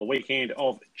weekend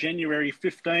of January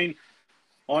 15.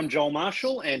 I'm Joel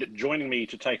Marshall, and joining me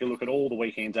to take a look at all the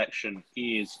weekend's action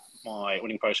is my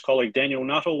Winning Post colleague, Daniel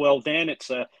Nuttall. Well, Dan,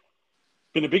 it's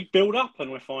been a big build-up,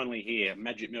 and we're finally here.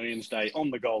 Magic Millions Day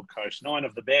on the Gold Coast. 9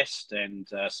 of the best and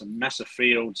some massive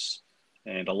fields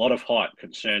and a lot of hype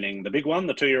concerning the big one,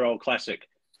 the 2-year-old classic.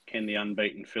 Can the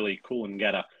unbeaten filly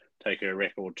Coolangatta take her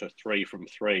record to 3 from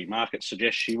 3? Markets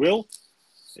suggest she will.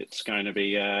 It's going to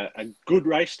be a good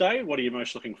race day. What are you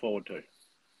most looking forward to?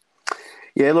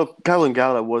 Yeah, look,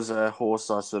 Coolangatta was a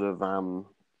horse I sort of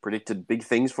predicted big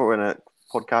things for in a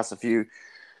podcast a few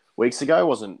weeks ago. It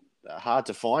wasn't hard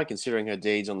to find considering her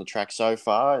deeds on the track so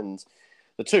far. And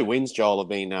the 2 wins, Joel, have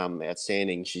been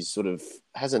outstanding. She's sort of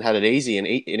hasn't had it easy in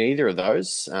either of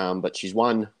those, but she's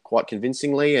won quite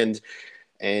convincingly. And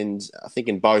I think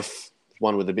in both,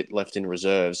 one with a bit left in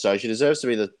reserve. So she deserves to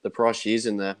be the price she is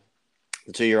in the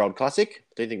 2-year-old classic.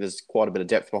 I do think there's quite a bit of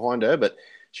depth behind her, but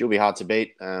she'll be hard to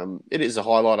beat. It is a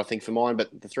highlight, I think, for mine, but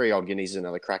the 3-year-old Guineas is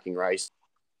another cracking race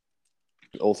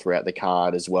all throughout the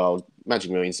card as well.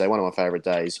 Magic Millions Day, one of my favourite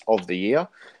days of the year,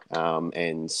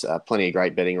 and plenty of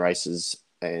great betting races.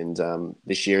 And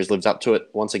this year has lived up to it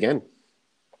once again.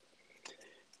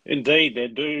 Indeed,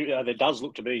 there does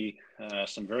look to be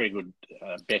some very good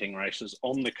betting races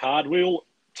on the card. We'll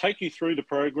take you through the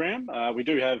program. We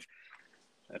do have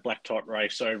a black type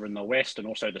race over in the west, and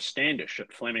also the Standish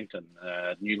at Flemington,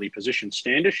 newly positioned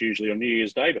Standish, usually on New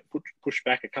Year's Day, but push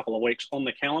back a couple of weeks on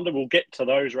the calendar. We'll get to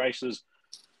those races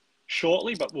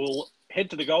shortly, but we'll head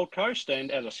to the Gold Coast,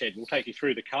 and as I said, we'll take you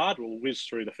through the card. We'll whiz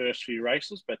through the first few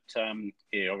races, but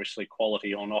obviously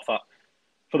quality on offer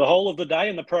for the whole of the day.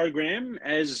 And the program,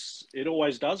 as it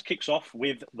always does, kicks off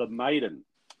with the Maiden.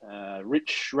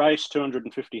 Rich race,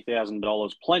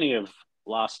 $250,000. Plenty of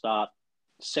last start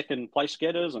second place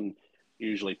getters, and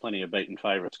usually plenty of beaten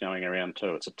favourites going around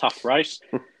too. It's a tough race.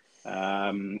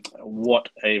 What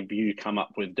have you come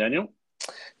up with, Daniel?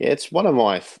 Yeah, it's one of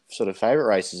my sort of favourite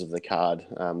races of the card,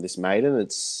 this Maiden.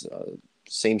 It's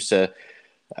seems to,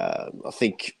 I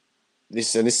think,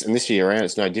 this year around,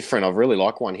 it's no different. I really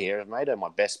like one here. I've made her my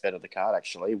best bet of the card,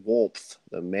 actually. Warmth,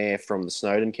 the mare from the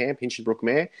Snowden camp, Hinchinbrook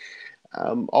mare.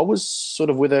 I was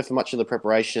sort of with her for much of the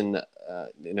preparation,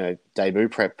 debut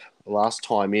prep last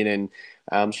time in,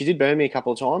 and she did burn me a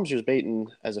couple of times. She was beaten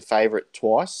as a favourite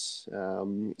twice,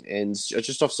 and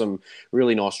just off some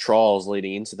really nice trials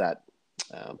leading into that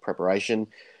preparation.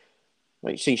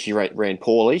 I think she ran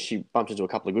poorly. She bumped into a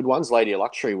couple of good ones. Lady of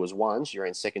Luxury was one. She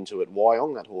ran second to at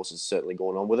Wyong. That horse has certainly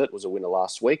gone on with it. Was a winner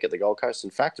last week at the Gold Coast. In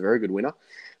fact, a very good winner.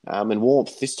 And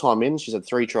Warmth, this time in, she's had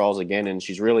 3 trials again, and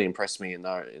she's really impressed me in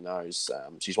those.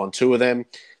 She's won 2 of them.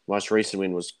 The most recent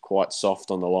win was quite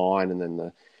soft on the line, and then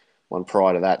the one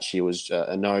prior to that, she was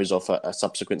a nose off a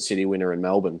subsequent city winner in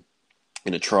Melbourne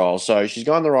in a trial. So she's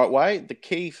going the right way. The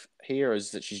key here is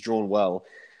that she's drawn well.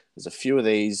 There's a few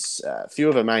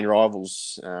of her main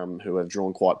rivals who have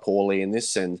drawn quite poorly in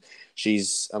this, and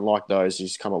she's, unlike those,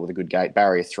 she's come up with a good gate,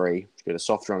 barrier 3. She's got a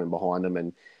soft run in behind them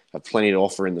and have plenty to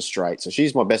offer in the straight. So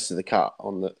she's my best of the cut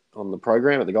on the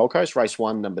program at the Gold Coast. Race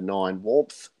 1, number 9,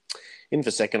 Warmth. In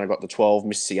for second, I got the 12,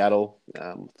 Miss Seattle.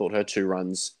 Thought her 2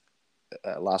 runs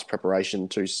last preparation,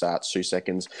 2 starts, 2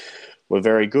 seconds, were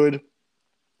very good.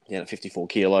 At 54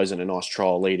 kilos and a nice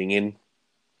trial leading in.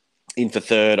 In for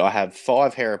third, I have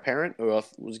 5, Heir Apparent, who I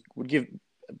would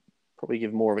probably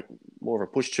give more of a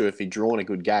push to if he'd drawn a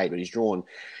good gate, but he's drawn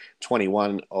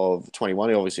 21 of 21.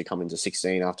 He obviously come into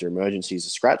 16 after emergency as a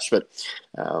scratch, but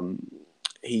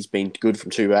he's been good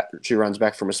from 2 runs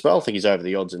back from a spell. I think he's over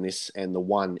the odds in this, and the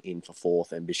 1 in for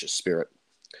 4th, Ambitious Spirit.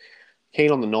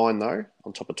 Keen on the 9 though,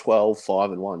 on top of 12,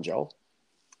 5 and 1, Joel.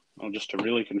 Well, just to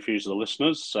really confuse the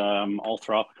listeners, I'll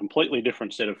throw up a completely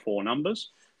different set of 4 numbers.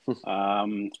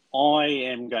 I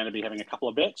am going to be having a couple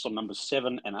of bets on numbers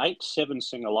 7 and 8. 7,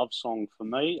 Sing a Love Song for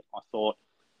me. I thought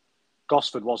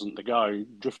Gosford wasn't the go,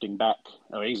 drifting back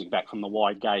or easing back from the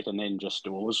wide gate, and then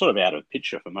was sort of out of the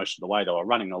picture for most of the way. They were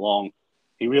running along.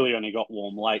 He really only got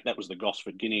warm late. That was the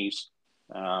Gosford Guineas.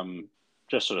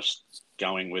 Just sort of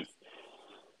going with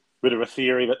a bit of a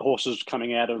theory that horses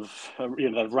coming out of,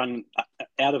 they've run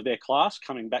out of their class,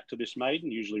 coming back to this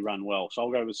maiden, usually run well. So I'll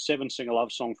go with 7, Sing a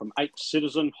Love Song from 8,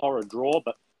 Citizen, Horror Draw.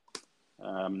 But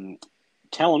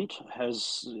talent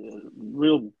has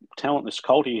real talent, this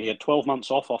colt. He had 12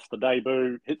 months off the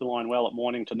debut, hit the line well at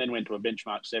Mornington, then went to a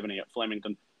benchmark 70 at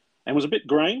Flemington and was a bit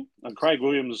green. And Craig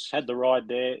Williams had the ride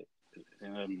there.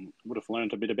 Would have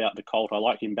learned a bit about the colt. I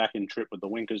like him back in trip with the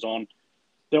winkers on.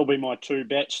 There'll be my 2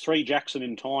 bets. 3, Jackson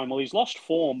in Time. Well, he's lost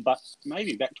form, but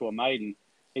maybe back to a maiden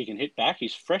he can hit back.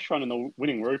 His fresh run in the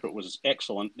Winning Rupert was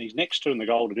excellent. His next 2 in the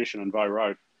Gold Edition and Bow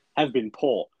Road have been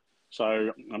poor.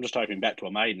 So I'm just hoping back to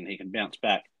a maiden he can bounce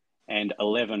back. And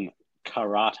 11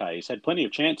 Karate. He's had plenty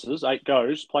of chances, 8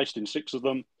 goes, placed in 6 of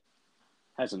them.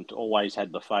 Hasn't always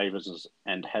had the favours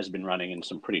and has been running in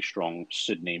some pretty strong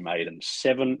Sydney maidens.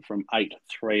 7 from 8,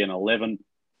 3 and 11.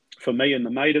 For me in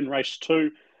the maiden, race 2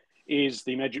 is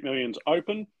the Magic Millions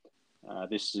Open.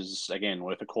 This is, again,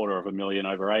 worth $250,000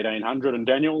 over 1,800. And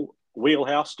Daniel,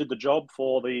 Wheelhouse did the job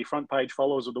for the front page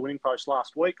followers of the Winning Post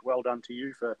last week. Well done to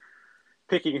you for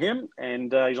picking him.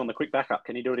 And he's on the quick backup.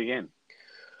 Can he do it again?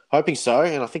 Hoping so,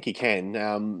 and I think he can.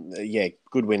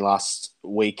 Good win last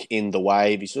week in the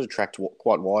Wave. He sort of tracked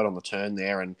quite wide on the turn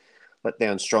there and let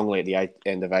down strongly at the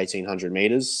end of 1,800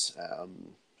 metres.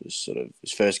 Just sort of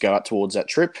his first go up towards that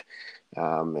trip.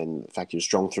 And in fact, he was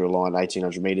strong through a line,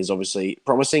 1,800 metres, obviously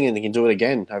promising, and he can do it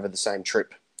again over the same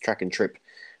track and trip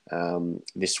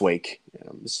this week.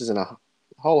 This isn't a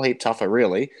whole heap tougher,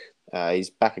 really. He's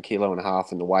back 1.5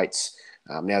 kilos in the weights.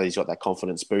 Now that he's got that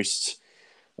confidence booster,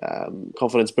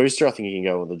 I think he can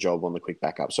go on the job on the quick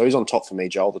backup. So he's on top for me,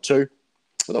 Joel, the 2.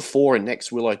 With a 4 in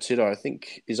next, Willow Titto, I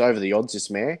think, is over the odds, this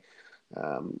mare.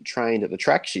 Trained at the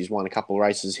track. She's won a couple of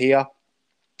races here.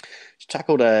 She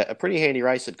tackled a pretty handy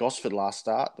race at Gosford last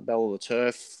start, the Belle of the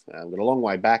Turf. Got a long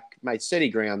way back. Made steady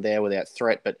ground there without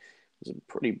threat, but it was a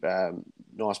pretty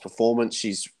nice performance.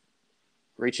 She's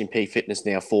reaching P fitness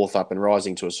now, 4th up and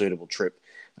rising to a suitable trip.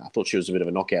 I thought she was a bit of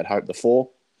a knockout hope, the 4.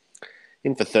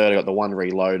 In for 3rd, I got the 1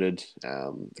 Reloaded,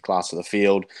 the class of the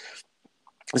field.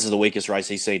 This is the weakest race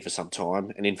he's seen for some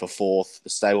time. And in for 4th, the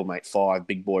stablemate 5,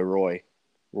 Big Boy Roy.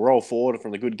 Roll forward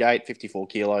from the good gate, 54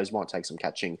 kilos, might take some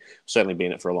catching. Certainly be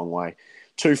in it for a long way.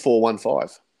 2, 4, 1,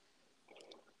 5.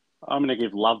 I'm going to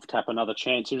give Love Tap another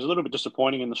chance. He was a little bit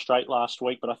disappointing in the straight last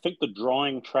week, but I think the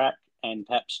drying track and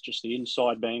perhaps just the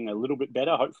inside being a little bit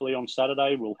better, hopefully on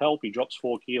Saturday, will help. He drops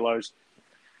 4 kilos.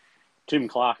 Tim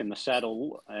Clark in the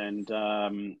saddle, and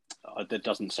there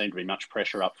doesn't seem to be much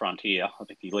pressure up front here. I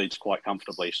think he leads quite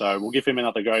comfortably. So we'll give him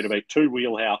another go to be 2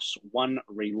 Wheelhouse, 1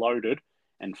 Reloaded,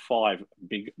 and 5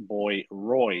 Big Boy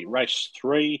Roy. Race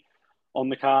 3 on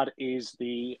the card is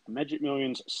the Magic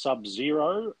Millions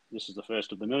Sub-Zero. This is the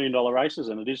first of the $1 million races,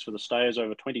 and it is for the stayers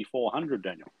over 2,400,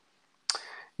 Daniel.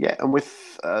 Yeah, and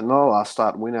with another last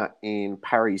start winner in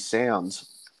Parry Sound,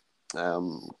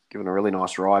 given a really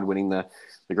nice ride, winning the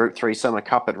Group 3 Summer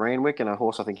Cup at Randwick, and a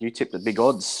horse I think you tipped at big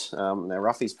odds, their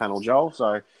Roughies panel, Joel.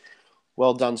 So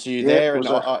well done to you there.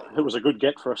 It was a good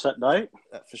get for us that day.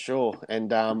 For sure.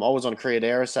 And I was on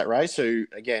Criaderis that race, who,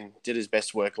 again, did his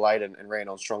best work late and ran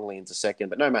on strongly into second,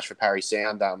 but no match for Parry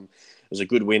Sound. It was a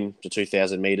good win to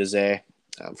 2,000 metres there.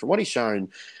 From what he's shown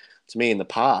to me in the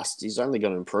past, he's only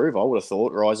going to improve, I would have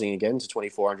thought, rising again to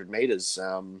 2,400 metres.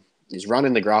 His run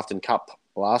in the Grafton Cup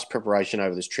last preparation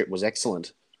over this trip was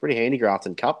excellent. Pretty handy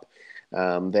Grafton Cup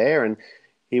there, and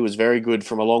he was very good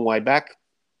from a long way back.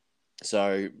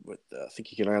 So I think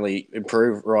he can only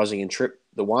improve rising in trip,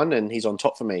 the 1, and he's on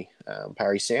top for me.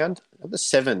 Parry Sound, the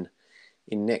 7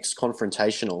 in next,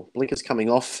 Confrontational. Blinkers coming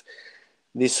off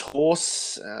this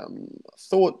horse. I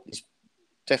thought he's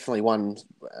definitely one.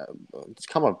 It's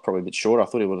come up probably a bit short. I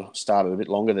thought he would have started a bit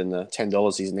longer than the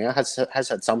 $10 he's now. Has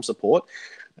had some support.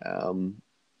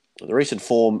 The recent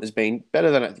form has been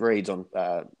better than it reads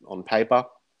on paper.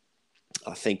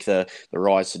 I think the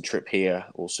rise to trip here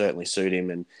will certainly suit him,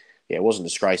 and yeah, it wasn't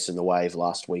disgraced in the Wave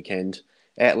last weekend.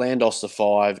 Outlandos the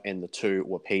 5 and the 2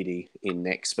 Wapiti in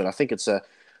next, but I think it's a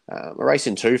race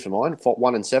in 2 for mine.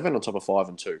 1 and 7 on top of 5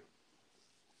 and 2.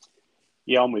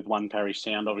 Yeah, I'm with 1 Parry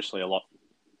Sound. Obviously, a lot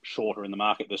shorter in the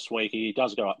market this week. He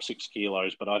does go up 6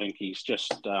 kilos, but I think he's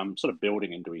just sort of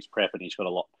building into his prep, and he's got a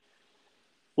lot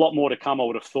more to come, I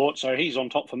would have thought. So he's on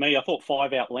top for me. I thought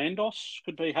 5 Outlandos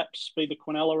could perhaps be the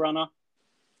Quinella runner.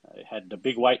 He had a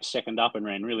big weight second up and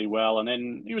ran really well. And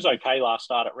then he was okay last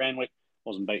start at Randwick.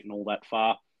 Wasn't beaten all that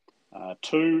far.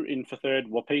 2 in for 3rd.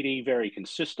 Wapiti, very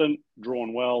consistent.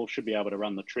 Drawn well. Should be able to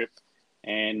run the trip.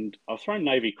 And I've thrown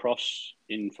Navy Cross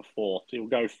in for 4th. He'll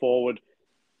go forward.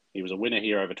 He was a winner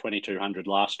here over 2,200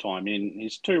 last time in.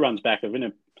 His 2 runs back have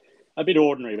been a bit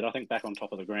ordinary, but I think back on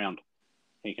top of the ground,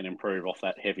 he can improve off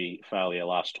that heavy failure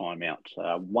last time out.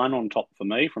 1 on top for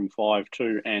me from 5,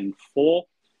 2 and 4.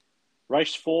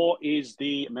 Race 4 is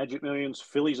the Magic Millions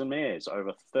Fillies and Mares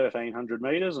over 1,300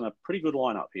 metres, and a pretty good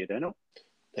lineup here, Daniel.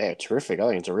 Yeah, terrific. I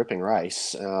think it's a ripping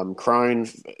race. Crone,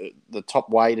 the top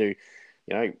way to,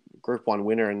 Group 1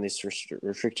 winner in this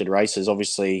restricted races,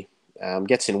 obviously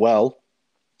gets in well.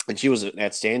 And she was an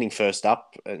outstanding first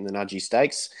up in the Nudgy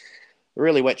Stakes. A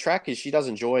really wet track is she does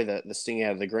enjoy the sting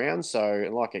out of the ground. So,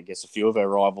 like I guess a few of her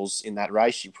rivals in that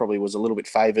race, she probably was a little bit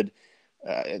favoured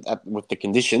with the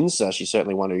conditions. She's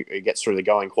certainly one who gets through the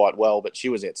going quite well, but she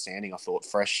was outstanding, I thought,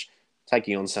 fresh,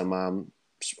 taking on some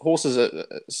horses,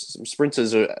 some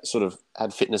sprinters who sort of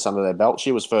had fitness under their belt.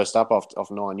 She was first up off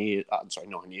 9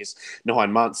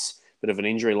 months, bit of an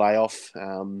injury layoff,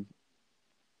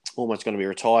 almost going to be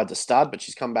retired to stud, but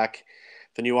she's come back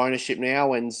for new ownership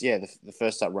now. And yeah, the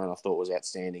first up run I thought was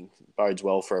outstanding. Bodes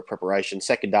well for her preparation.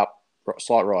 Second up,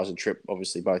 slight rise and trip,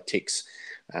 obviously both ticks.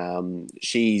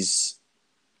 She's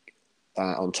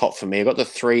on top for me. I got the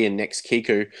 3 in Next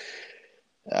Kiku.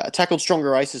 Tackled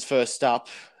stronger races first up.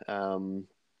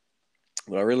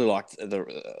 But I really liked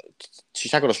she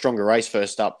tackled a stronger race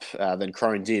first up than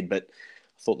Crone did, but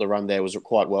I thought the run there was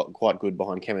quite good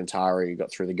behind Kementari, who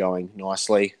got through the going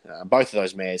nicely. Both of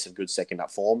those mares have good second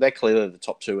up form. They're clearly the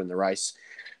top 2 in the race.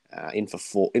 In for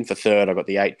third, I got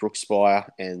the 8 Brookspire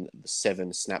and the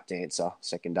 7 Snap Dancer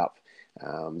second up.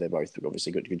 They're both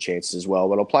obviously got good chances as well,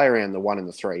 but I'll play around the 1 and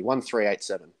the 3. 1, 3, 8,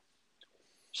 7.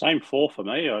 Same 4 for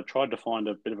me. I tried to find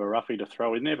a bit of a roughie to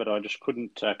throw in there, but I just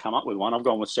couldn't come up with one. I've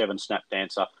gone with 7 Snap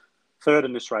Dancer. Third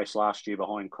in this race last year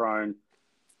behind Crone,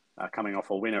 coming off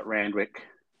a win at Randwick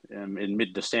in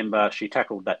mid-December. She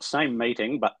tackled that same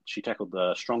meeting, but she tackled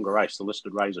the stronger race, the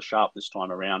listed Razor Sharp this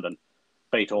time around, and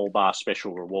beat all bar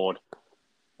Special Reward.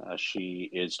 She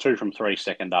is 2 from 3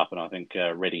 second up, and I think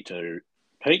ready to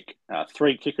peak.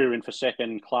 3 Kiku in for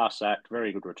second, Class Act,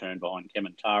 very good return behind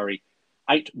Kementari.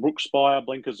 8 Brookspire,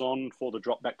 blinkers on for the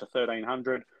drop back to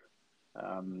 1,300.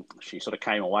 She sort of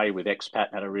came away with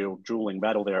Expat, had a real dueling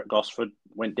battle there at Gosford,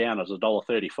 went down as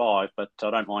 $1.35, but I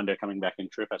don't mind her coming back in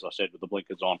trip, as I said, with the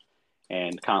blinkers on,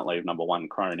 and can't leave number 1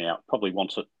 Crone out. Probably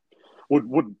wants it,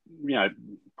 would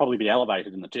probably be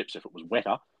elevated in the tips if it was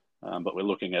wetter, but we're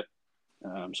looking at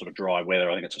sort of dry weather.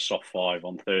 I think it's a soft 5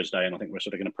 on Thursday, and I think we're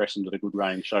sort of going to press into the good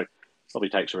range, so probably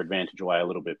takes her advantage away a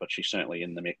little bit, but she's certainly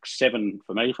in the mix. 7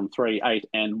 for me from 3, 8,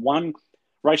 and 1.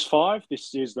 Race 5,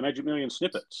 this is the Magic Million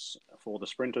Snippets for the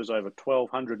sprinters over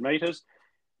 1,200 metres.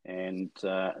 And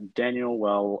Daniel,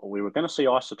 well, we were going to see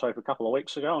Isotope a couple of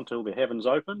weeks ago until the heavens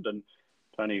opened, and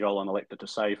Tony Gollan elected to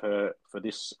save her for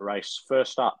this race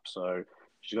first up. So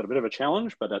she's got a bit of a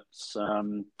challenge, but it's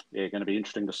going to be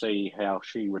interesting to see how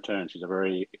she returns. She's a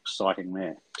very exciting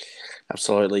mare.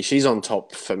 Absolutely. She's on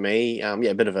top for me.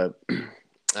 A bit of a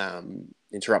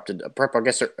interrupted prep, I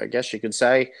guess you could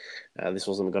say. This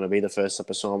wasn't going to be the first up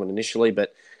assignment initially,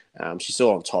 but she's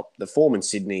still on top. The form in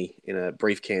Sydney in a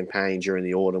brief campaign during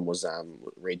the autumn was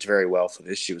reads very well for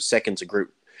this. She was second to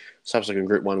subsequent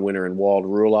Group 1 winner in Wild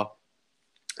Ruler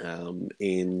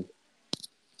in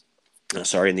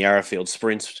the Arrowfield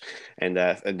Sprints, and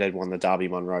then won the Derby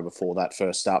Munro before that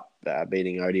first up,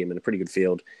 beating Odium in a pretty good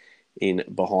field in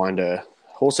behind her.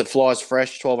 Horse that flies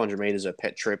fresh, 1,200 metres, her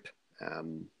pet trip.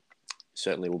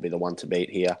 Certainly will be the one to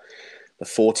beat here. The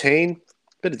 14,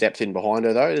 bit of depth in behind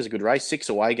her, though. There's a good race. 6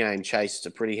 away game, chased a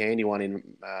pretty handy one in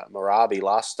Moorabbie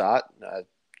last start.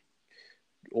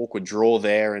 Awkward draw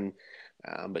there,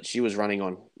 but she was running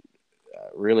on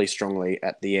really strongly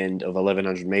at the end of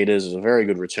 1,100 metres. It was a very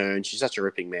good return. She's such a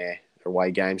ripping mare. Her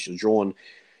away game, she was drawn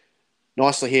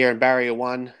nicely here in Barrier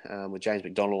 1 with James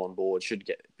McDonald on board. Should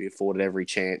be afforded every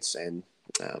chance, and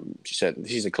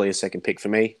she's a clear second pick for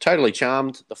me. Totally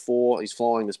Charmed, the 4. He's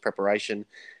flying this preparation.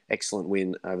 Excellent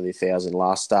win over the 1,000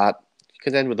 last start.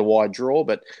 Could end with a wide draw,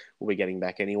 but we'll be getting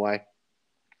back anyway.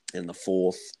 And the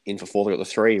 4th, in for 4th, I got the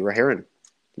 3, Raheron.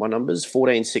 My numbers,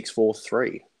 14, 6, 4,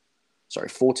 3. Sorry,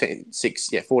 14, 6,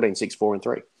 14, 6, 4, and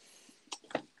 3.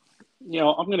 Yeah,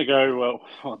 I'm going to go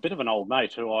a bit of an old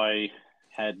mate who I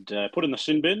had put in the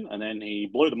sin bin, and then he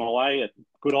blew them away at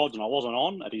good odds, and I wasn't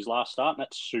on at his last start, and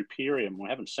that's Superium. We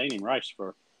haven't seen him race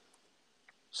for,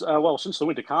 since the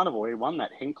Winter Carnival. He won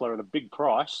that Hinkler at a big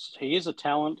price. He is a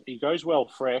talent. He goes well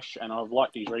fresh, and I've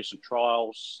liked his recent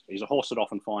trials. He's a horse that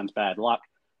often finds bad luck.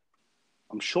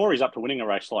 I'm sure he's up to winning a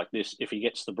race like this if he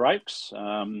gets the breaks.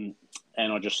 And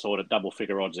I just thought at double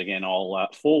figure odds again, I'll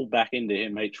fall back into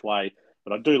him each way.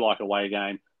 But I do like a way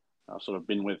game. I've sort of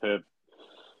been with her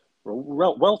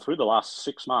well through the last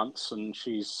 6 months, and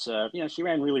she's, she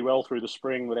ran really well through the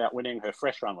spring without winning. Her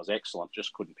fresh run was excellent.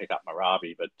 Just couldn't pick up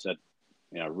Moorabbie, but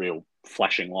real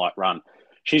flashing light run.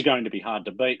 She's going to be hard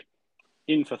to beat.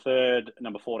 In for third,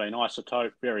 number 14,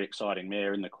 Isotope. Very exciting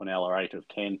mare in the Quinella 8 of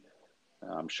 10.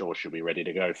 I'm sure she'll be ready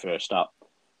to go first up.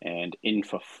 And in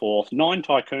for 4th, 9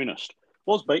 Tycoonist.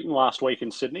 Was beaten last week in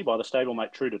Sydney by the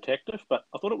stablemate True Detective, but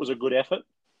I thought it was a good effort,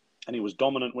 and he was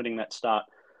dominant winning that start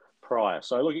prior.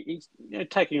 So, look, he's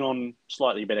taking on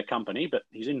slightly better company, but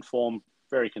he's in form,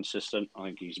 very consistent. I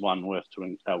think he's one worth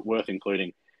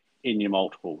including in your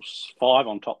multiples. 5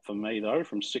 on top for me, though,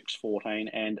 from 6, 14,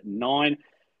 and 9.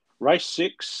 Race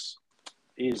 6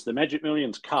 is the Magic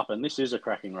Millions Cup, and this is a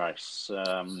cracking race.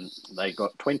 They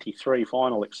got 23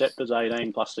 final acceptors,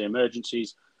 18 plus the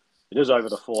emergencies. It is over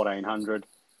the 1400,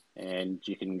 and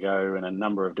you can go in a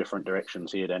number of different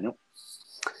directions here, Daniel.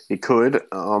 You could.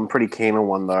 I'm pretty keen on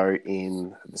one, though,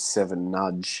 in the 7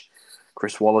 Nudge.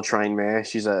 Chris Waller trained mare.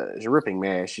 She's a ripping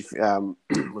mare. She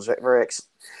was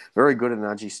very good in the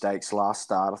Nudgy Stakes last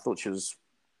start. I thought she was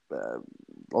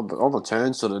on the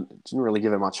turn, sort of didn't really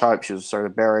give her much hope. She was sort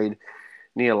of buried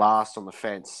near last on the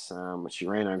fence, but she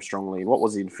ran home strongly. What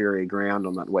was the inferior ground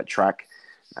on that wet track?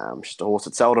 Just a horse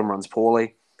that seldom runs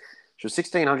poorly. She was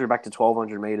 1,600 back to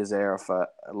 1,200 metres there for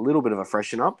a little bit of a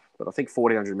freshen up, but I think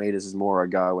 1,400 metres is more a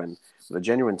go, and with a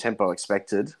genuine tempo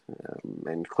expected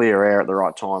and clear air at the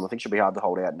right time, I think she'll be hard to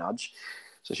hold out Nudge.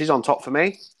 So she's on top for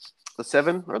me. The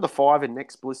 7, or the 5 in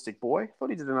Next Ballistic Boy. Thought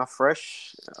he did enough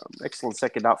fresh. Excellent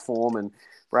second up form, and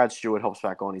Brad Stewart helps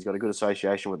back on. He's got a good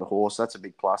association with the horse. That's a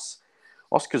big plus.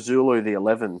 Oscar Zulu, the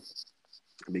 11,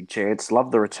 a big chance.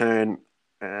 Loved the return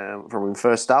from him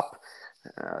first up.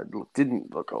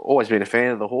 Always been a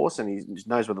fan of the horse, and he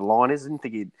knows where the line is. Didn't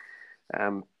think he'd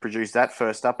produce that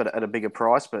first up at a bigger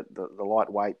price, but the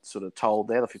lightweight sort of told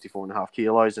there, the 54.5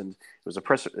 kilos, and it was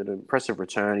an impressive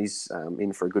return. He's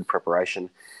in for a good preparation.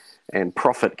 And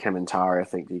Profit Kamantari, I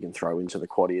think you can throw into the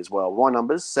quaddie as well. My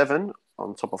numbers, 7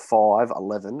 on top of 5,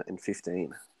 11 and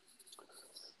 15.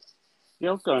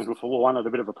 Yeah, I'm going for one at a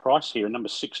bit of a price here. Number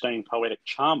 16, Poetic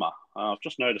Charmer. I've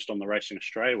just noticed on the Racing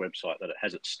Australia website that it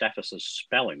has its status as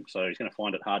spelling, so he's going to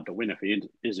find it hard to win if he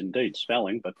is indeed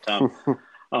spelling. But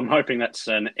I'm hoping that's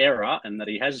an error and that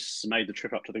he has made the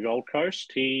trip up to the Gold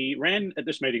Coast. He ran at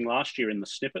this meeting last year in the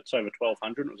Snippets over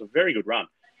 1,200. It was a very good run.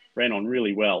 Ran on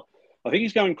really well. I think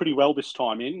he's going pretty well this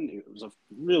time in. It was a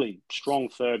really strong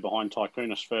third behind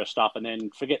Tycoonist first up, and then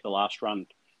forget the last run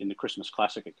in the Christmas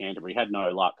Classic at Canterbury. Had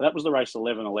no luck. That was the race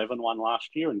 11-11 won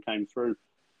last year and came through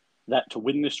that to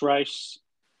win this race.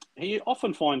 He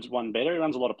often finds one better. He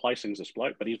runs a lot of placings, this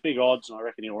bloke, but he's big odds, and I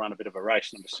reckon he'll run a bit of a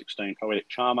race. Number 16, Poetic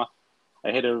Charmer,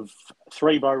 ahead of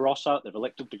 3, Bo Rosser. They've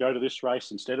elected to go to this race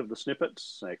instead of the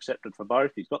Snippets. They accepted for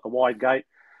both. He's got the wide gate,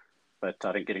 but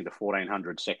I think getting to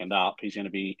 1,400 second up, he's going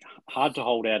to be hard to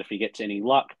hold out if he gets any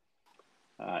luck.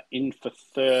 In for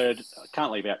third, I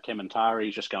can't leave out Kamantari.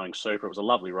 He's just going super. It was a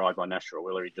lovely ride by Natural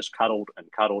Willer. He just cuddled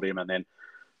him and then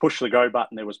pushed the go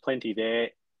button. There was plenty there.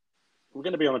 We're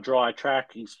going to be on a dry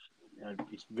track. He's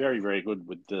very, very good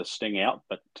with the sting out,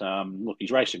 but look,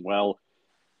 he's racing well,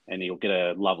 and he'll get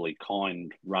a lovely,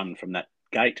 kind run from that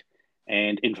gate.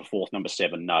 And in for fourth, number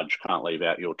 7, Nudge. Can't leave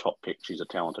out your top pick. She's a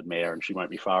talented mare, and she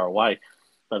won't be far away.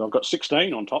 But I've got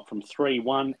 16 on top from 3,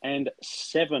 1 and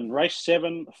 7. Race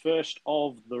 7, first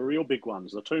of the real big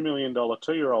ones, the $2 million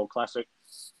 2-year-old classic.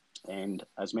 And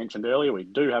as mentioned earlier, we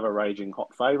do have a raging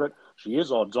hot favourite. She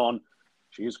is odds on.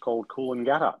 She is called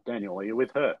Coolangatta. Daniel, are you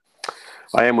with her?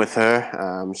 I am with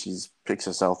her. She's picks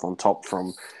herself on top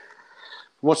from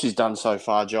what she's done so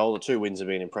far, Joel. The 2 wins have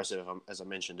been impressive, as I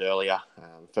mentioned earlier.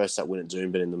 First, that win at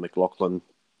Doomben in the McLaughlin.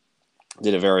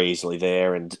 Did it very easily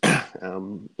there, and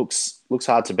looks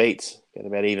hard to beat. Got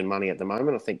about even money at the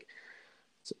moment. I think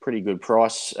it's a pretty good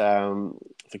price for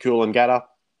Coolangatta.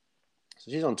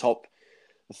 So she's on top.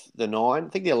 The 9. I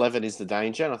think the 11 is the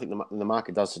danger, and I think the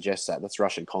market does suggest that. That's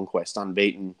Russian Conquest,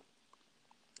 unbeaten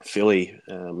filly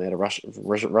out of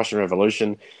Russian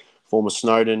Revolution, former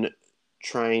Snowden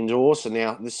trained horse, and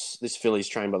now this filly's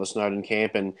trained by the Snowden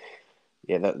camp, and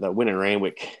yeah, the winner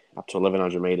Randwick up to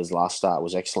 1,100 metres last start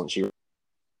was excellent. She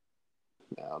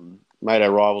made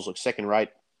her rivals look second rate,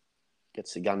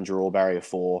 gets the gun draw barrier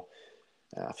 4,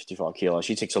 55 kilos.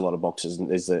 She ticks a lot of boxes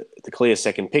and is the clear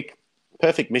second pick.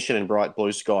 Perfect Mission and Bright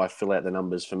Blue Sky fill out the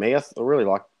numbers for me. I really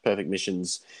like Perfect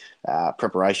Mission's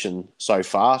preparation so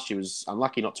far. She was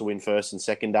unlucky not to win first and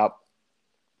second up.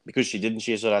 Because she didn't,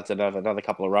 she sort of had to have another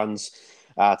couple of runs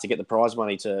to get the prize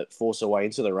money to force her way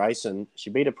into the race, and she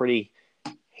beat a pretty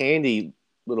handy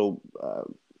little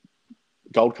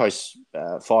Gold Coast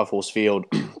 5-horse field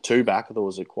 2 back. I thought it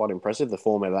was quite impressive. The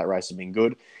form of that race had been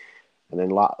good. And then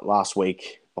last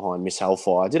week behind Miss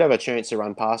Hellfire, I did have a chance to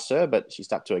run past her, but she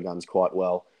stuck to her guns quite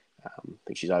well. I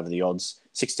think she's over the odds.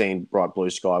 16, Bright Blue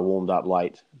Sky, warmed up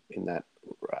late in that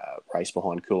race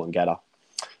behind Coolangatta.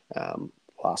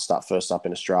 First up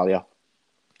in Australia.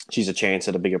 She's a chance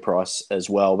at a bigger price as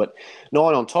well. But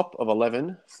 9 on top of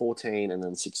 11, 14 and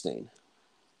then 16.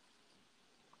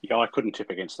 Yeah, I couldn't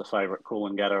tip against the favourite,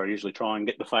 Coolangatta. I usually try and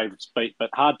get the favourites beat, but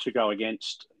hard to go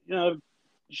against. You know,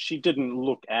 she didn't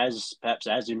look perhaps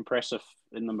as impressive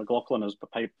in the McLaughlin as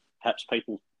perhaps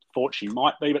people thought she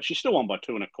might be, but she's still won by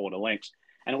 2 1/4 lengths.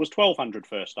 And it was 1200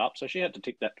 first up, so she had to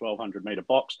tick that 1200 metre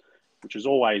box, which is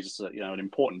always an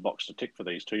important box to tick for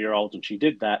these 2-year-olds. And she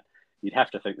did that. You'd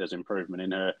have to think there's improvement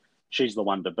in her. She's the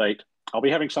one to beat. I'll be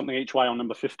having something each way on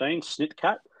number 15,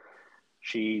 Snitcat.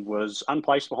 She was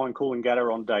unplaced behind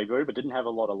Coolangatta on debut, but didn't have a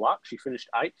lot of luck. She finished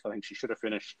 8th. I think she should have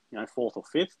finished, 4th or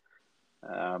 5th.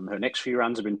 Her next few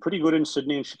runs have been pretty good in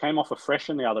Sydney, and she came off a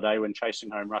freshen the other day when chasing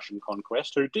home Russian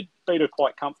Conquest, who did beat her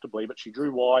quite comfortably, but she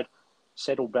drew wide,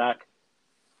 settled back.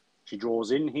 She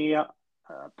draws in here.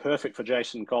 Perfect for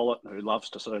Jason Collett, who loves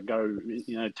to sort of go,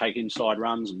 take inside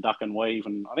runs and duck and weave.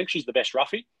 And I think she's the best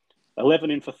roughie.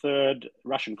 11 in for third.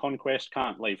 Russian Conquest,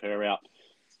 can't leave her out.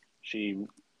 She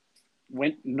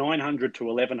went 900 to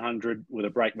 1100 with a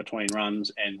break between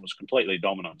runs and was completely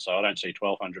dominant. So I don't see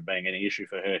 1200 being any issue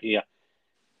for her here.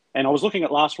 And I was looking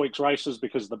at last week's races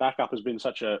because the backup has been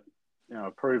such a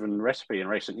proven recipe in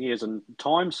recent years. And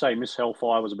times say Miss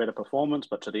Hellfire was a better performance,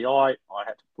 but to the eye, I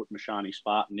had to put Mashani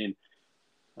Spartan in.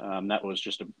 That was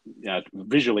just a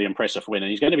visually impressive win.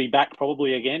 And he's going to be back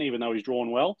probably again, even though he's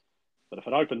drawn well. But if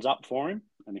it opens up for him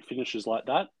and he finishes like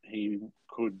that, he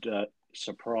could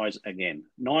surprise again.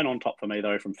 9 on top for me,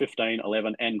 though, from 15,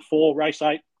 11, and 4. Race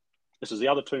 8. This is the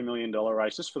other $2 million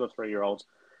race. This for the 3-year-olds,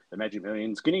 the Magic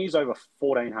Millions. Guineas over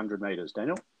 1,400 metres.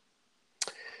 Daniel?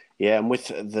 Yeah, and with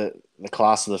the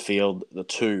class of the field, the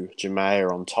 2,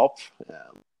 Jamea on top.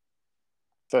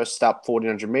 First up,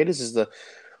 1,400 metres is the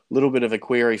little bit of a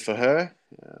query for her,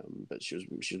 but she was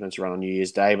meant to run on New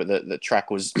Year's Day, but the track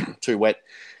was too wet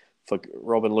for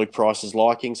Rob and Luke Price's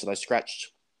liking, so they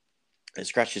scratched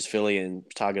his filly and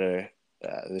targeted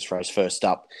her this race first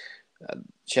up.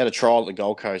 She had a trial at the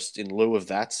Gold Coast in lieu of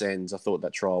that, and I thought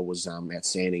that trial was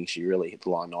outstanding. She really hit the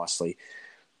line nicely.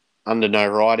 Under no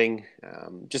riding,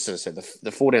 just as I said, the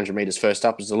 1,400 metres first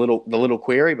up is the little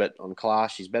query, but on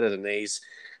class, she's better than these.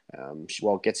 She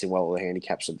gets in well with the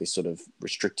handicaps of this sort of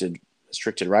restricted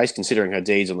race, considering her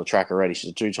deeds on the track already. She's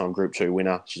a 2-time Group 2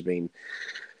 winner. She's been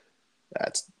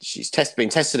been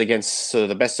tested against sort of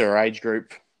the best of her age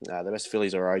group, the best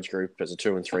fillies of her age group as a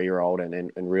 2- and 3-year-old,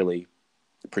 and really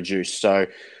produced. So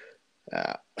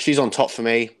she's on top for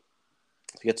me.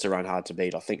 Gets her run hard to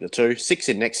beat. I think the 2. 6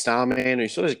 in Next Starman, who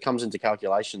sort of comes into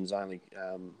calculations only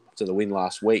after the win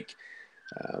last week.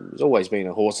 There's always been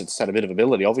a horse that's had a bit of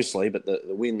ability, obviously, but the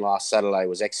win last Saturday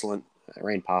was excellent.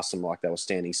 Ran past them like they were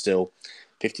standing still.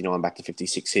 59 back to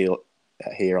 56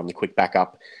 here on the quick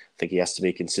backup. I think he has to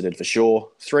be considered for sure.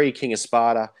 3, King of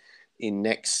Sparta in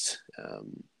next.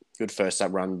 Good first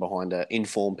up run behind an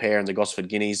informed pair in the Gosford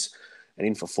Guineas. And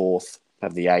in for 4th,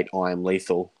 have the 8, I Am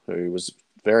Lethal, who was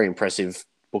very impressive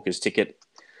Booker's ticket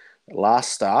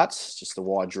last start. Just the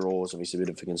wide draw was obviously a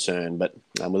bit of a concern, but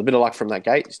with a bit of luck from that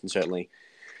gate, he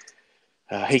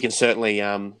can certainly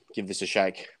give this a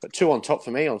shake. But 2 on top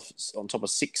for me, on top of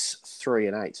 6, 3,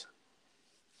 and 8.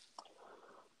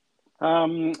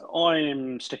 I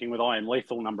am sticking with I Am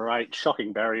Lethal, number 8.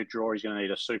 Shocking barrier draw. He's going to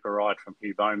need a super ride from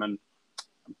Hugh Bowman.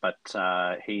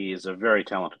 But he is a very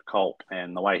talented colt,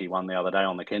 and the way he won the other day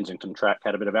on the Kensington track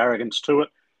had a bit of arrogance to it.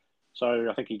 So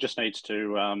I think he just needs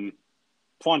to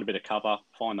find a bit of cover,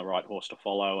 find the right horse to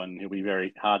follow, and he'll be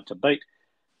very hard to beat.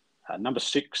 Number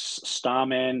 6,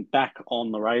 Starman, back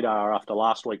on the radar after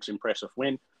last week's impressive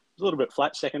win. He's a little bit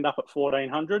flat, second up at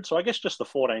 1,400. So I guess just the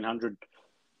 1,400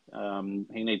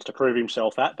 he needs to prove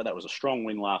himself at, but that was a strong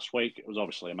win last week. It was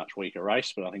obviously a much weaker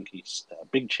race, but I think he's a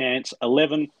big chance.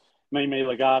 11, Mimi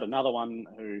Lagarde, another one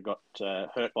who got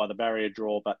hurt by the barrier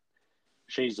draw, but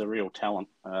she's a real talent.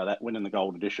 That win in the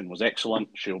Gold Edition was excellent.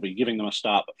 She'll be giving them a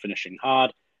start, but finishing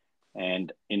hard.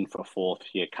 And in for 4th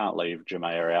here, can't leave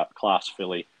Jamea out. Class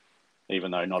filly,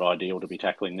 even though not ideal to be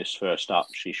tackling this first up,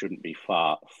 she shouldn't be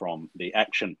far from the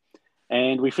action.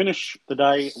 And we finish the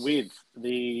day with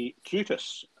the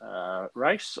Cutis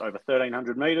race over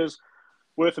 1,300 metres,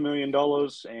 worth $1 million.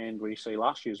 And we see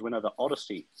last year's winner, the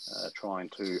Odyssey, trying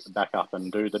to back up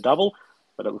and do the double.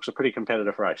 But it looks a pretty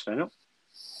competitive race, Daniel.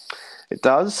 It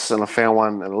does, and I found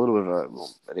one at a little bit of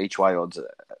at each way odds at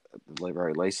the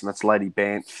very least, and that's Lady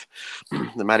Banff,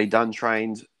 the Matty Dunn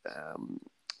trained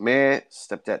mare.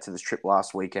 Stepped out to this trip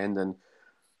last weekend, and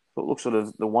it looked sort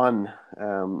of the one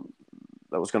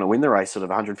that was going to win the race, sort of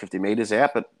 150 metres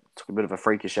out, but took a bit of a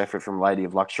freakish effort from Lady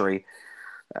of Luxury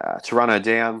to run her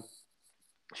down.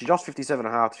 She drops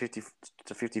 57.5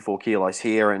 to 54 kilos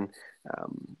here, and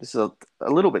this is a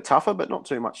little bit tougher, but not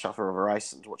too much tougher of a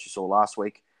race than what you saw last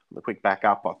week. On the quick back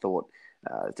up, I thought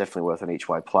definitely worth an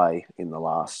each-way play in the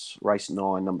last race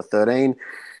 9, number 13.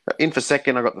 In for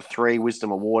second, I got the 3,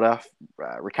 Wisdom of Water.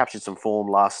 Recaptured some form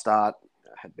last start.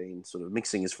 Had been sort of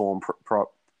mixing his form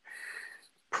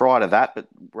prior to that, but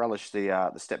relished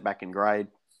the step back in grade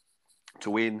to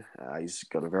win. He's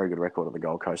got a very good record at the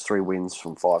Gold Coast. 3 wins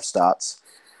from 5 starts.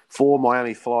 4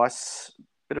 Miami Flies.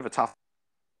 Bit of a tough,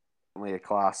 a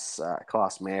class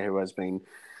mare who has been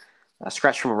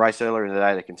scratched from a race earlier in the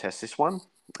day to contest this one.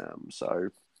 So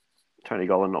Tony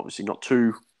Gollan obviously not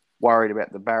too worried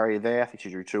about the barrier there. I think she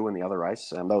drew 2 in the other race.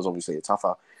 That was obviously a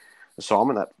tougher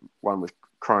assignment, that one with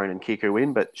Crone and Kiku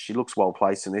in, but she looks well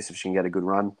placed in this if she can get a good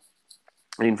run.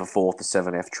 And in for 4th, the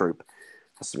 7F Troop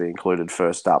has to be included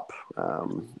first up.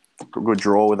 Good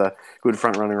draw with a good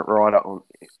front running rider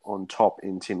on top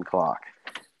in Tim Clark.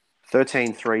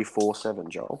 13-3-4-7,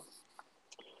 Joel.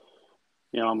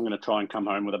 Yeah, I'm going to try and come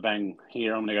home with a bang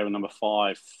here. I'm going to go with number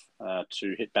 5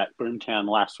 to hit back. Boomtown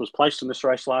Lass was placed in this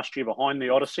race last year behind the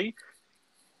Odyssey.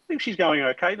 I think she's going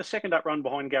okay. The second up run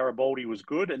behind Garibaldi was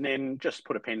good, and then just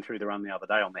put a pen through the run the other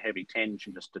day on the heavy 10.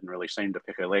 She just didn't really seem to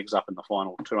pick her legs up in the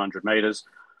final 200 metres.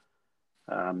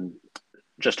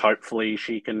 Just hopefully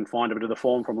she can find a bit of the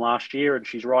form from last year, and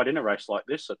she's right in a race like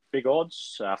this at big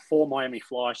odds. 4 Miami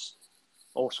Flies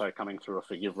also coming through a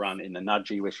forgive run in the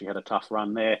Nudgee, where she had a tough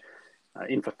run there.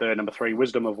 In for 3rd, number 3,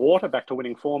 Wisdom of Water, back to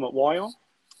winning form at Wyong.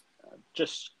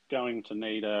 Just going to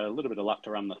need a little bit of luck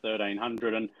to run the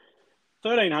 1300, and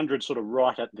 1300 sort of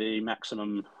right at the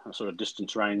maximum sort of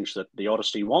distance range that the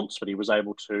Odyssey wants, but he was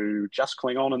able to just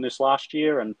cling on in this last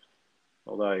year, and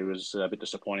although he was a bit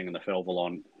disappointing in the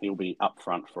Felvalon, he'll be up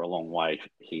front for a long way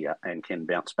here and can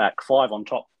bounce back. 5 on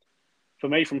top for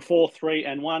me from 4, 3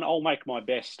 and 1. I'll make my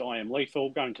best. I Am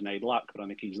Lethal, going to need luck, but I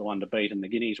think he's the one to beat in the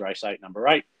Guineas race 8, number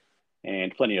 8.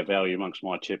 And plenty of value amongst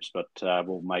my tips, but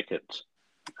we'll make it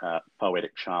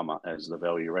Poetic Charmer as the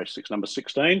value, race 6, number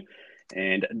 16.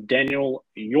 And Daniel,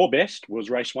 your best was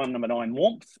race 1, number 9,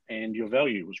 Warmth, and your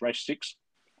value was race 6,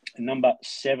 number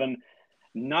 7,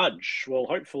 Nudge. Well,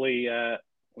 hopefully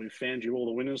we've found you all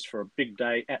the winners for a big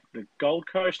day at the Gold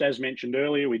Coast. As mentioned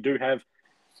earlier, we do have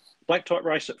black type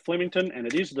race at Flemington, and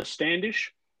it is the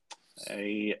Standish,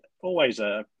 always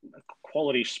a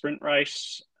quality sprint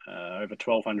race. Over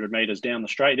 1,200 metres down the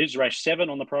straight. It is race 7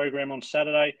 on the program on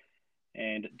Saturday.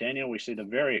 And Daniel, we see the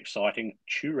very exciting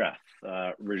Turath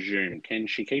resume. Can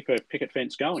she keep her picket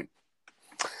fence going?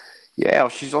 Yeah, well,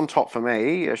 she's on top for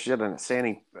me. She had an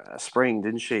outstanding spring,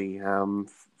 didn't she?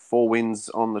 4 wins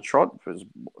on the trot. It was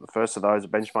the first of those, a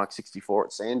benchmark 64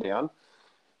 at Sandown.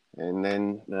 And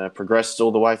then progressed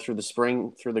all the way through the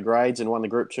spring, through the grades, and won the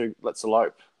Group 2 Let's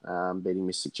Elope, beating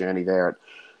Mystic Journey there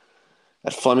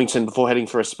at Flemington before heading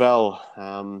for a spell.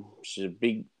 She's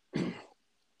going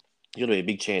to be a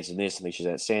big chance in this. I think she's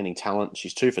outstanding talent.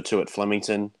 She's 2 for 2 at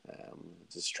Flemington.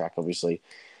 This track obviously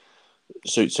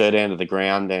suits her down to the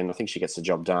ground, and I think she gets the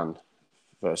job done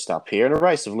first up here. In a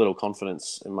race of little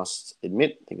confidence, I must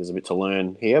admit. I think there's a bit to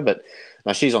learn here, but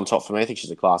no, she's on top for me. I think she's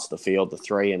the class of the field, the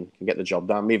 3, and can get the job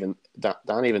done, even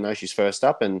though she's first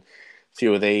up, and a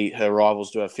few of her rivals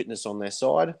do have fitness on their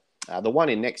side. The one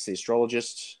in next, the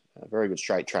Astrologist, a very good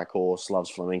straight track horse, loves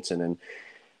Flemington and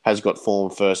has got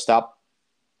form first up.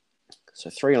 So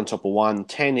 3 on top of 1,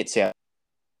 10 it's out.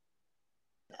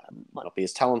 Might not be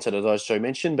as talented as those 2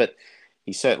 mentioned, but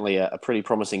he's certainly a pretty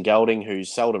promising gelding who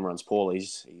seldom runs poorly.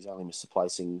 He's only missed the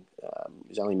placing.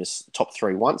 He's only missed top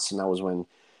 3 once, and that was when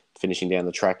finishing down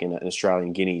the track in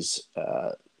Australian Guineas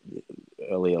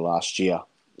earlier last year.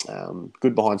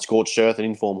 Good behind Scorched Earth, an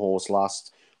informed horse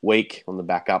last week on the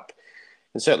back up.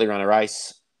 Can certainly run a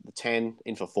race. The 10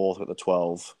 in for 4th with the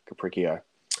 12, Capriccio.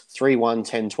 3, 1,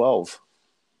 10, 12.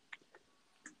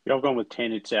 Yeah, I've gone with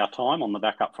 10. It's Our Time on the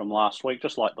back up from last week.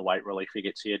 Just like the weight relief he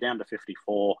gets here, down to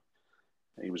 54.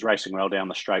 He was racing well down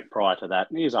the straight prior to that.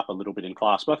 And he is up a little bit in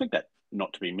class, but I think that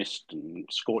not to be missed. And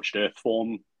Scorched Earth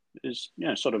form is,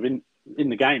 sort of in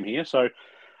the game here. So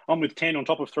I'm with 10 on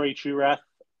top of 3, Turath,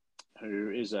 who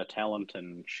is a talent,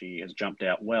 and she has jumped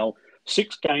out well.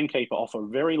 6, Gamekeeper, off a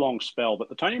very long spell, but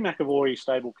the Tony McAvoy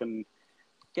stable can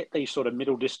get these sort of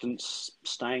middle distance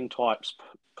staying types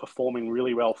performing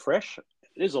really well fresh.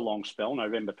 It is a long spell,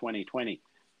 November 2020,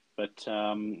 but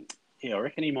I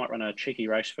reckon he might run a cheeky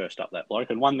race first up, that bloke,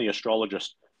 and won the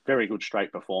Astrologist. Very good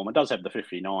straight performer. Does have the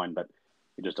 59, but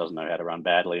he just doesn't know how to run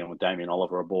badly, and with Damien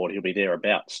Oliver aboard, he'll be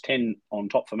thereabouts. 10 on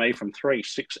top for me from 3,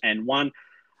 6 and 1.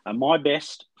 My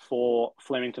best for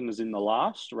Flemington is in the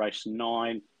last, race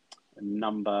 9,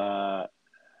 number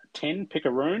 10,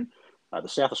 Pickeroon. The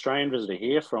South Australian visitor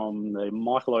here from the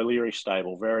Michael O'Leary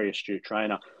stable, very astute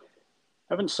trainer.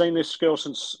 Haven't seen this girl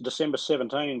since December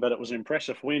 17, but it was an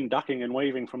impressive win, ducking and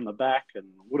weaving from the back, and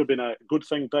would have been a good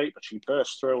thing deep, but she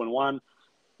burst through and won.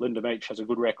 Linda Meach has a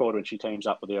good record when she teams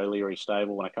up with the O'Leary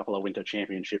stable, won a couple of winter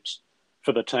championships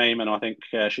for the team, and I think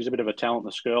she's a bit of a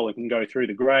talentless girl and can go through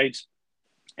the grades.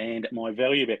 And my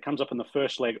value bet comes up in the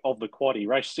first leg of the quaddie.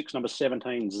 Race 6, number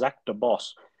 17, Zach de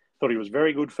Boss. Thought he was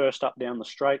very good first up down the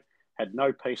straight. Had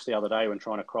no peace the other day when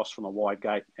trying to cross from a wide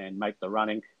gate and make the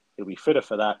running. He'll be fitter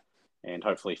for that. And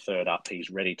hopefully third up, he's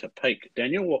ready to peak.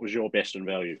 Daniel, what was your best and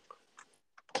value?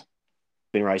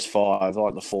 In race 5, I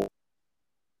like the 4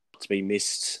 to be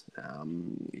missed.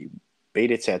 He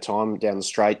beat It's Our Time down the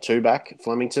straight, 2 back,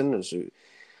 Flemington. It was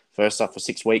first up for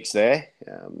 6 weeks there.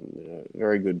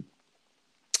 Very good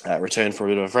return for a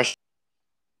bit of a fresh.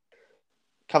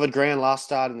 Covered ground last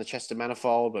start in the Chester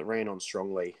Manifold, but ran on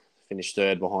strongly. Finished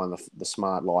third behind the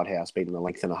Smart Lighthouse, beating the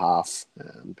length and a half.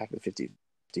 Back at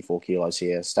 54 kilos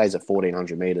here. Stays at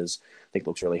 1,400 metres. I think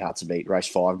looks really hard to beat. Race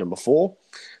 5, number 4.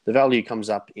 The value comes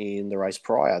up in the race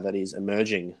prior. That is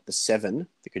Emerging, the 7,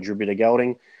 the contributor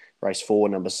gelding. Race 4,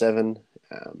 number 7.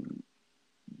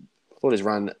 Thought his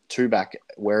run 2 back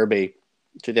Werribee,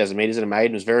 2,000 metres in a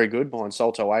maiden was very good behind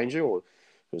Salto Angel.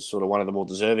 It was sort of one of the more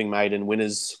deserving maiden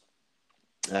winners,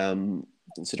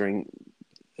 considering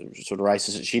the sort of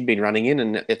races that she'd been running in,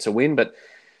 and it's a win, but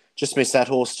just missed that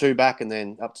horse 2 back and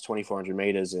then up to 2,400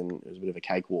 metres, and it was a bit of a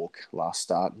cakewalk last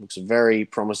start. Looks a very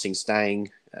promising staying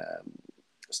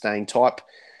type.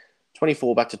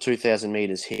 24 back to 2,000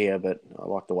 metres here, but I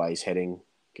like the way he's heading.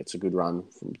 Gets a good run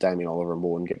from Damien Oliver and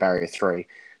Morton. Get barrier 3.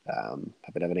 Happy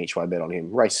to have an each-way bet on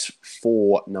him. Race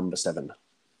 4, number 7.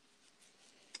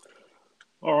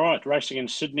 All right, racing in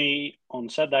Sydney on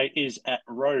Saturday is at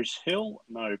Rose Hill.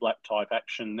 No black type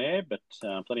action there, but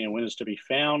plenty of winners to be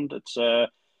found. It's a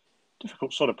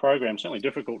difficult sort of program, certainly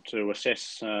difficult to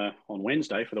assess on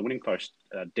Wednesday for the winning post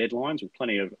deadlines with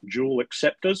plenty of dual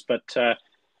acceptors, but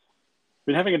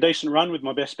been having a decent run with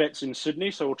my best bets in Sydney,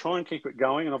 so we'll try and keep it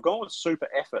going. And I've gone with Super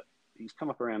Effort. He's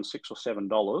come up around $6 or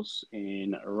 $7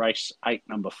 in race 8,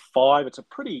 number 5. It's a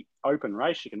pretty open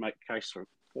race. You can make a case for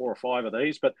 4 or 5 of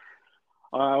these, but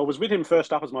I was with him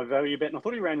first up as my value bet, and I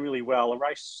thought he ran really well. A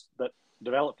race that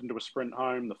developed into a sprint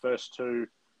home. The first 2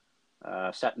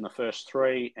 sat in the first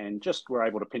 3 and just were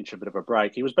able to pinch a bit of a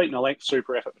break. He was beaten a length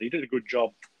Super Effort, but he did a good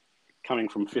job coming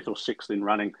from 5th or 6th in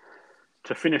running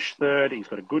to finish 3rd. He's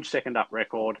got a good second up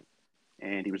record,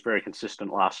 and he was very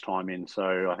consistent last time in.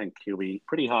 So I think he'll be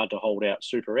pretty hard to hold out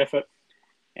Super Effort.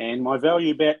 And my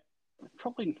value bet,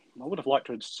 probably I would have liked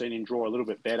to have seen him draw a little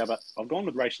bit better, but I've gone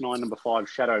with race 9, number 5,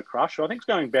 Shadow Crush. I think it's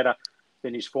going better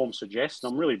than his form suggests.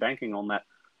 I'm really banking on that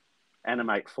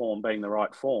Animate form being the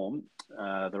right form,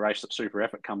 the race that Super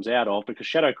Effort comes out of, because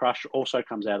Shadow Crush also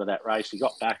comes out of that race. He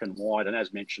got back and wide, and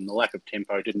as mentioned, the lack of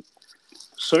tempo didn't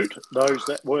suit those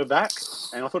that were back,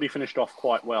 and I thought he finished off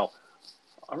quite well.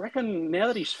 I reckon now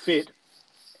that he's fit,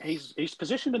 he's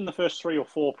positioned in the first 3 or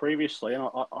 4 previously, and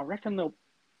I reckon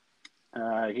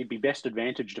he'd be best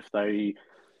advantaged if they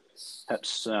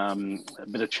perhaps a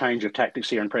bit of change of tactics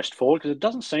here and pressed forward, because it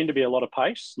doesn't seem to be a lot of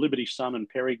pace. Liberty Sun and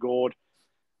Perigord,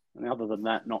 and other than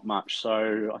that, not much.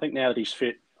 So I think now that he's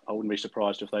fit, I wouldn't be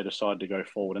surprised if they decide to go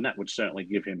forward, and that would certainly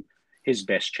give him his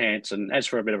best chance. And as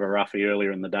for a bit of a roughie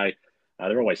earlier in the day,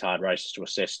 they're always hard races to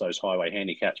assess those highway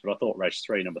handicaps, but I thought race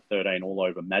 3, number 13, All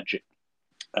Over Magic,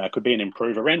 could be an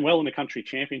improver. Ran well in the country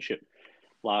championship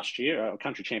last year,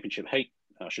 country championship heat,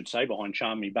 I should say, behind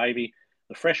Charm Me Baby.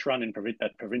 The fresh run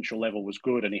at provincial level was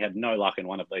good, and he had no luck in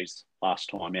one of these last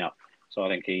time out. So I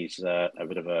think he's a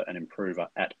bit of an improver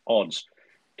at odds.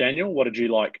 Daniel, what did you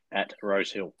like at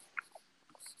Rose Hill?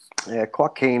 Yeah,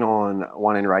 quite keen on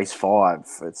one in race 5.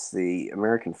 It's the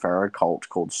American Pharaoh colt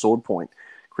called Sword Point.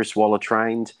 Chris Waller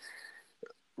trained.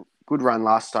 Good run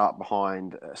last start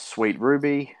behind Sweet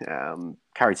Ruby.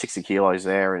 Carried 60 kilos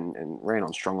there and ran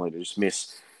on strongly to just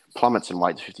miss. Plummets in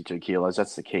weight to 52 kilos.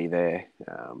 That's the key there.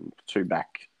 2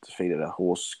 back defeated a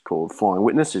horse called Flying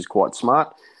Witness, who's quite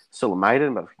smart. Still a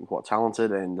maiden, but quite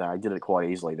talented, and did it quite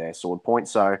easily there, Sword Point.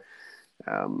 So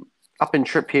up in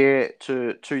trip here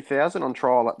to 2,000 on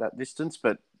trial at that distance,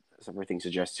 but as everything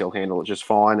suggests, he'll handle it just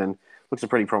fine, and looks a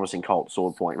pretty promising colt,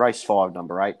 Sword Point. Race 5,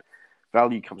 number 8.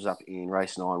 Value comes up in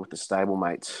race 9 with the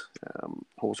stablemates.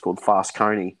 Horse called Fast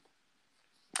Coney.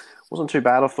 Wasn't too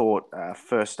bad, I thought.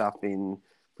 First up in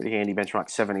pretty handy benchmark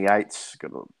 78.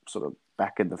 Got a sort of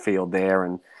back in the field there,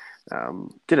 and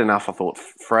did enough, I thought.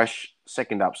 Fresh.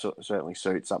 Second up certainly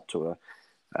suits up to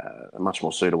a much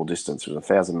more suitable distance. It was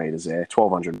 1,000 metres there,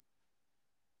 1,200.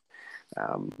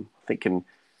 I think can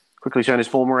quickly turn his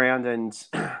form around, and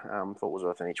thought it was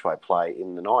worth an each-way play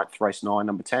in the 9th. Race 9,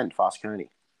 number 10, Fast Coney.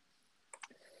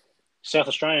 South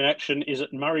Australian action is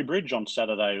at Murray Bridge on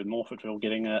Saturday, with Morphettville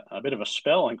getting a bit of a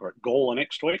spell. I think we're at Gawler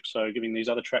next week, so giving these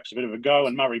other tracks a bit of a go.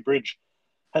 And Murray Bridge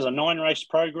has a 9-race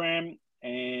program.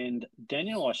 And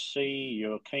Daniel, I see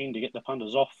you're keen to get the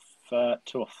punters off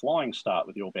to a flying start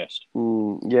with your best.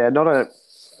 Yeah, not a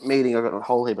meeting I've got a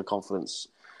whole heap of confidence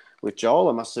with Joel,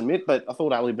 I must admit, but I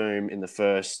thought Ali Boom in the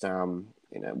first,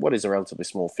 what is a relatively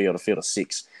small field, a field of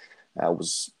 6,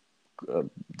 was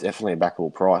definitely a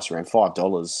backable price, around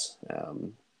 $5.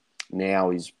 Now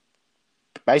he's,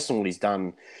 based on what he's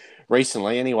done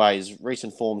recently, anyway, his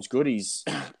recent form's good. He's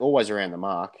always around the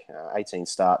mark. 18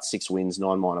 starts, 6 wins,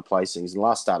 9 minor placings. The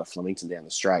last start at Flemington down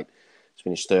the straight, he's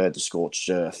finished third to Scorched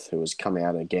Earth, who has come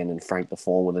out again and franked the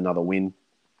form with another win.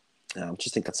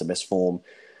 Just think that's the best form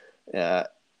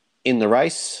in the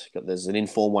race. There's an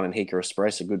informed one in Hika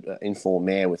Express, a good informed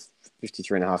mare with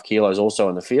 53.5 kilos also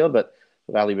in the field, but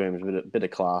Valley Boom is a bit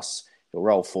of class. He'll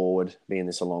roll forward, being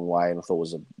this a long way, and I thought it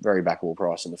was a very backable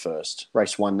price in the first.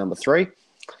 Race 1, number 3.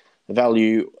 The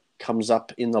value comes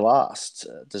up in the last.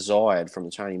 Desired from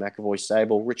the Tony McAvoy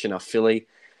stable. Rich Enough filly.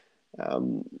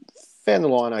 Found the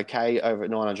line okay over at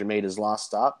 900 metres last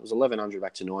start. It was 1,100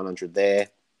 back to 900 there.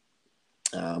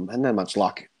 Hadn't had much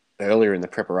luck earlier in the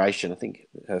preparation. I think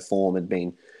her form had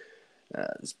been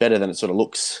it's better than it sort of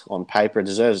looks on paper. It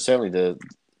certainly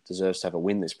deserves to have a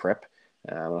win this prep.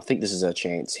 I think this is her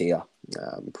chance here.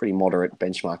 Pretty moderate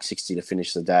benchmark 60 to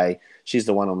finish the day. She's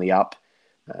the one on the up.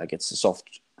 We'll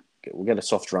get a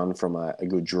soft run from a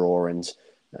good draw, and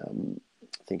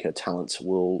I think her talents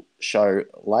will show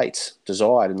late.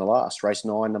 Desired in the last. Race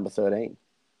 9, number 13.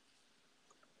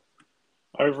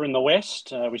 Over in the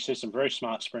west, we see some very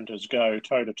smart sprinters go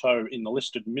toe-to-toe in the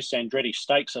listed Miss Andretti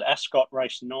Stakes at Ascot,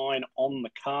 race 9 on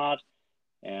the card.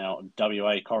 Our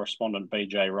WA correspondent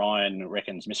BJ Ryan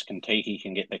reckons Miss Kentucky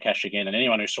can get the cash again, and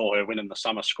anyone who saw her win in the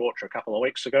Summer Scorcher a couple of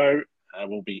weeks ago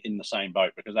will be in the same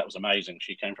boat, because that was amazing.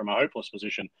 She came from a hopeless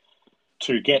position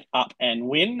to get up and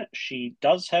win. She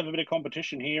does have a bit of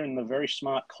competition here in the very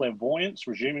smart Clairvoyance,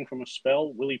 resuming from a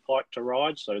spell. Willie Pike to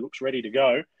ride, so looks ready to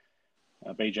go.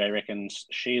 BJ reckons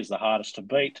she is the hardest to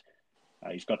beat.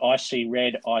 He's got Icy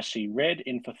Red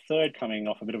in for third, coming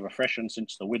off a bit of a freshen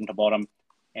since the winter bottom,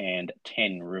 and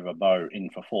 10 River Bow in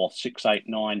for fourth. 6, 8,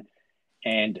 9,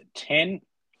 and 10.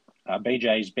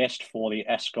 BJ's best for the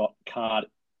Ascot card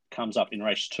comes up in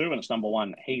race 2, and it's number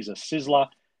 1, He's a Sizzler,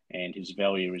 and his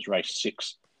value is race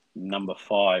 6, number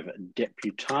 5,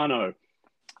 Deputano.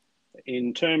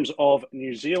 In terms of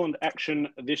New Zealand action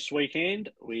this weekend,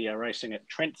 we are racing at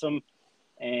Trentham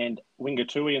and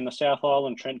Wingatui in the South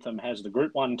Island. Trentham has the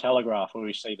Group 1 Telegraph, where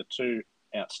we see the two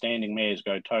outstanding mares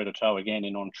go toe-to-toe again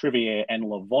in on Trivier and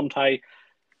Levante.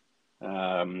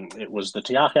 It was the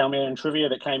Tiako mare and Trivier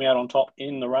that came out on top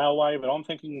in the railway, but I'm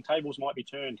thinking the tables might be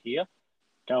turned here,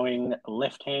 going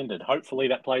left-handed. Hopefully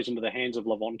that plays into the hands of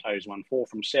Levante, who's won 4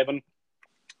 from 7.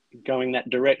 Going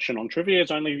that direction. On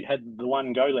Trivier's only had the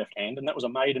one go left-hand, and that was a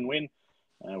maiden win,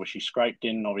 where she scraped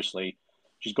in. Obviously,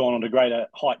 she's gone on to greater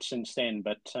heights since then,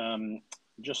 but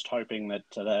just hoping that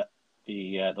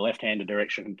the left-handed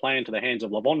direction can play into the hands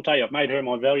of Levante. I've made her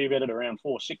my value bet at around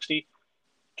 460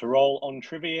 to roll on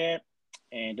Trivier,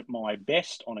 and my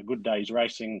best on a good day's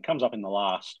racing comes up in the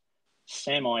last.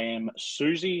 Sam I Am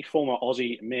Susie, former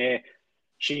Aussie mare.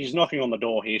 She's knocking on the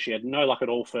door here. She had no luck at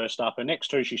all first up. Her next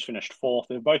 2, she's finished 4th.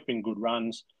 They've both been good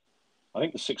runs. I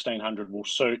think the 1600 will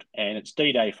suit, and it's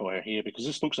D-Day for her here, because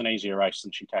this looks an easier race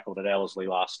than she tackled at Ellerslie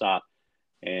last start.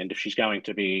 And if she's going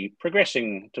to be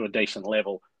progressing to a decent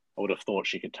level, I would have thought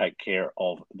she could take care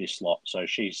of this lot. So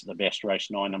she's the best, race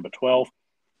 9, number 12.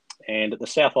 And at the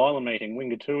South Island meeting,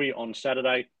 Wingatui on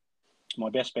Saturday,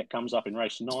 my best bet comes up in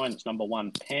race 9. It's number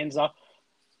 1, Panzer.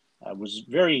 Was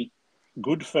very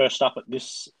good first up at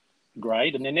this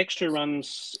grade, and their next 2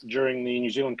 runs during the New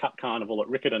Zealand Cup Carnival at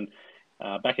Riccarton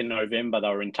back in November, they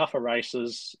were in tougher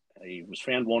races. He was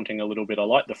found wanting a little bit. I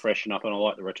like the freshen up, and I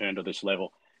like the return to this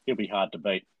level. He'll be hard to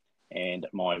beat, and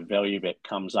my value bet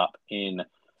comes up in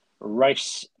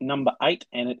race number 8,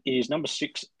 and it is number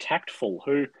 6, Tactful,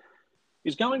 who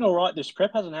is going all right. This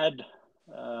prep hasn't had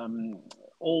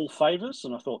all favours,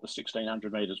 and I thought the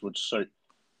 1600 metres would suit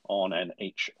on an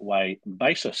each-way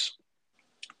basis.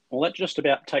 Well, that just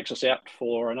about takes us out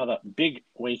for another big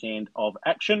weekend of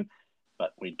action,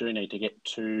 but we do need to get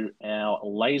to our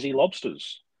lazy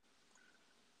lobsters.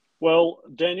 Well,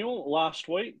 Daniel, last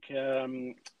week,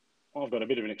 I've got a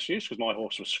bit of an excuse because my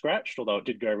horse was scratched, although it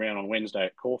did go around on Wednesday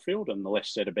at Caulfield, and the less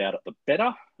said about it, the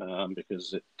better,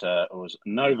 because it was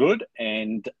no good,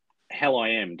 and Hell I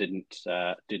Am didn't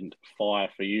fire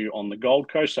for you on the Gold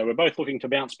Coast, so we're both looking to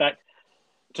bounce back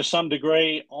to some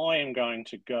degree. I am going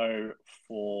to go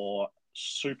for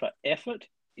Super Effort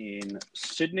in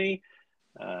Sydney.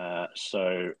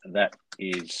 So that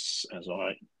is, as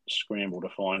I scramble to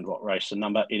find what race the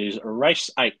number. It is race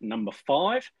 8, number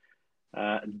 5.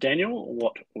 Daniel,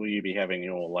 what will you be having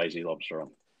your lazy lobster on?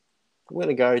 I'm going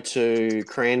to go to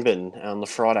Cranbourne on the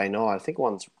Friday night. I think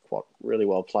one's quite really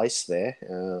well placed there.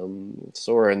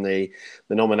 Saw her in the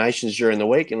nominations during the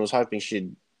week and was hoping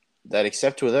they'd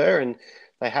accept with her. And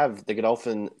they have the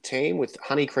Godolphin team with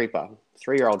Honey Creeper,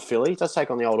 3-year-old filly. It does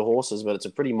take on the older horses, but it's a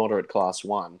pretty moderate Class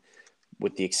 1,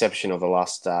 with the exception of the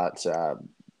last start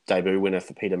debut winner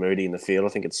for Peter Moody in the field. I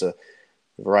think it's a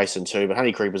race and 2, but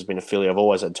Honey Creeper's been a filly I've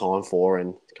always had time for,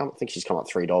 and I think she's come up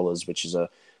 $3, which is a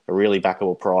really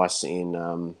backable price in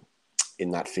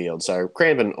that field. So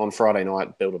Cranbourne on Friday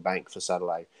night, build a bank for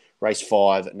Saturday. Race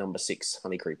 5, number 6,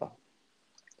 Honey Creeper.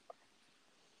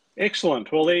 Excellent.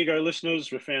 Well, there you go,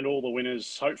 listeners. We found all the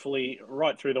winners, hopefully,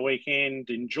 right through the weekend.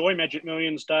 Enjoy Magic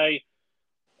Millions Day.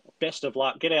 Best of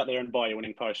luck. Get out there and buy your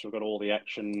winning post. We've got all the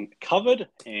action covered,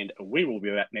 and we will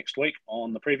be back next week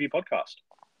on the Preview Podcast.